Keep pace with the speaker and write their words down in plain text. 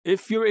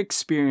If you're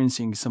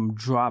experiencing some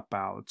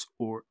dropouts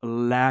or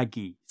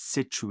laggy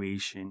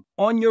situation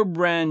on your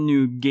brand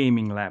new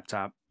gaming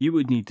laptop, you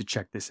would need to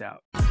check this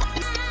out.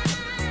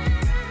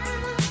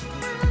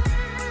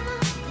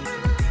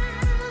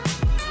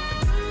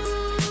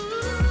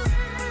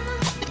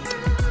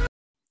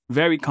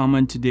 Very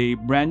common today,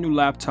 brand new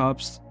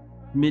laptops,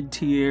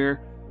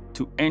 mid-tier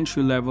to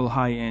entry-level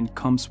high-end,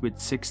 comes with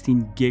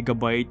 16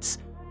 gigabytes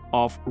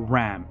of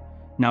RAM.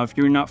 Now, if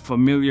you're not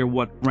familiar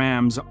what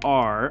RAMs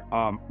are,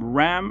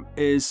 RAM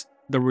is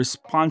the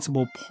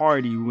responsible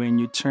party when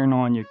you turn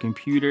on your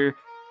computer.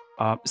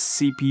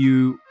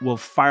 CPU will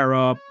fire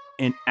up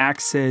and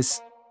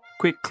access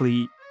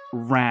quickly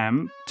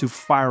RAM to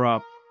fire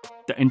up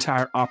the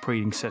entire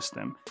operating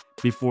system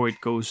before it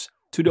goes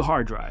to the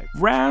hard drive.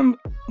 RAM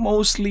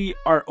mostly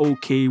are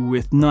okay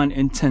with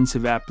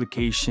non-intensive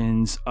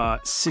applications.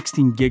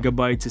 16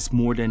 gigabytes is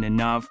more than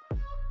enough.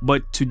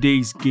 But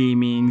today's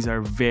gamings are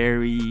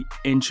very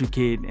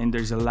intricate and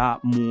there's a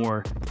lot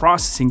more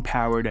processing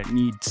power that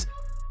needs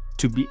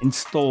to be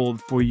installed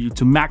for you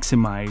to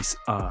maximize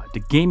the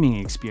gaming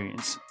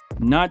experience.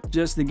 Not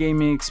just the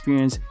gaming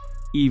experience,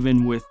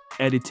 even with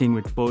editing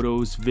with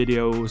photos,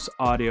 videos,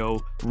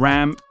 audio,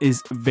 RAM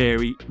is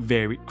very,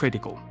 very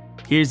critical.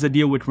 Here's the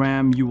deal with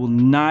RAM, you will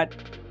not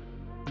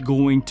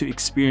going to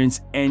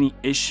experience any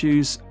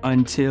issues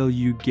until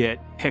you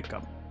get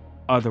hiccup,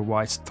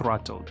 otherwise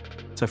throttled.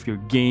 So if you're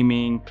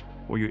gaming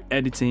or you're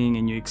editing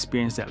and you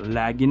experience that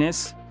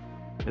lagginess,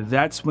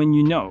 that's when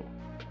you know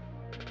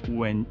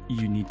when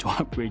you need to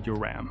upgrade your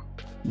RAM.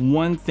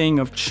 One thing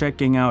of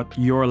checking out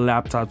your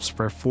laptop's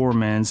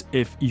performance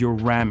if your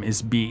RAM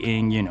is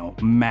being,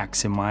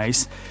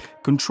 maximized,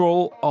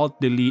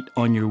 Control-Alt-Delete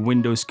on your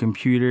Windows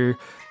computer,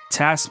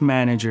 Task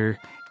Manager,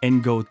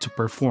 and go to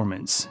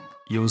Performance.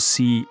 You'll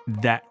see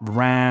that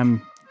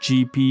RAM,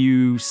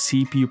 GPU,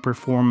 CPU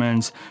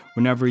performance.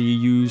 Whenever you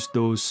use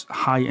those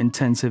high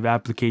intensive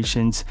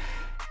applications,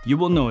 you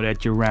will know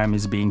that your RAM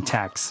is being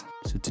taxed.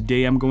 So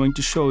today I'm going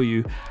to show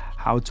you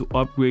how to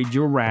upgrade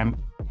your RAM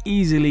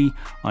easily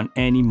on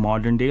any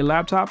modern day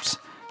laptops.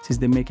 Since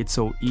they make it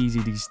so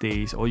easy these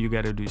days, all you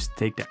gotta do is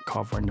take that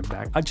cover in the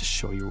back. I'll just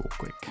show you real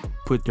quick.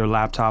 Put your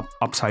laptop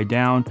upside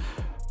down,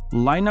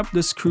 line up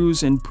the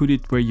screws and put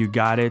it where you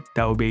got it.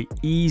 That will be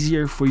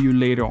easier for you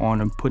later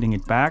on putting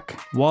it back.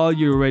 While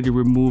you already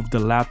remove the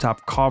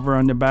laptop cover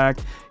on the back,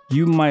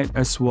 you might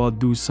as well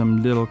do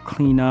some little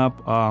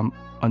cleanup. On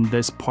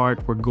this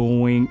part, we're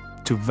going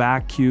to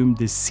vacuum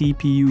the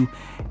CPU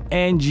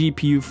and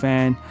GPU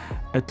fan,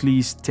 at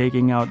least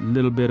taking out a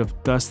little bit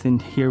of dust in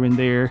here and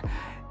there.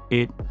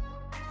 It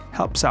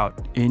helps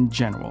out in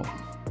general.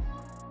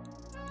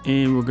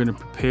 And we're gonna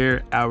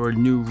prepare our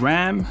new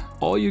RAM.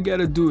 All you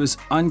gotta do is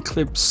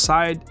unclip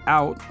side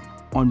out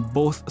on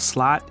both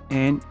slot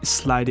and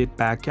slide it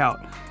back out.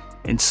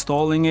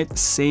 Installing it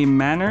same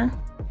manner,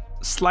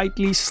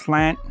 slightly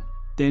slant,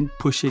 then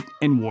push it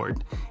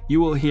inward. You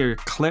will hear a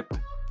clip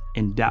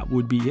and that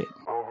would be it.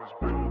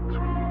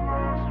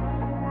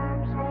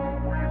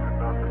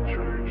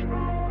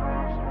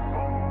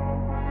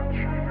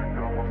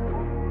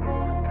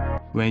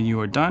 When you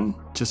are done,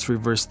 just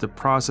reverse the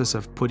process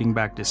of putting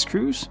back the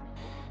screws,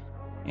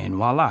 and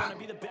voila,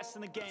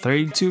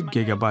 32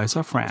 gigabytes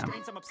of RAM.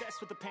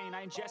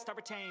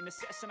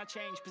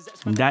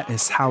 And that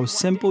is how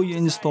simple you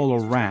install a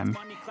RAM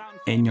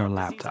in your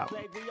laptop.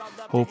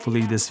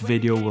 Hopefully this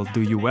video will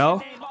do you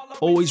well.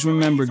 Always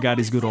remember, God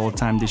is good all the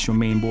time. This your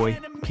main boy.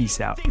 Peace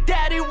out.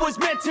 That it was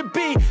meant to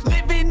be,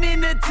 living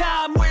in a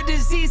time where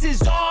disease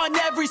is on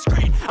every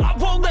screen. I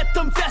won't let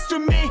them fester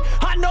me.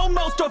 I know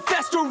most are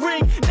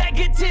festering.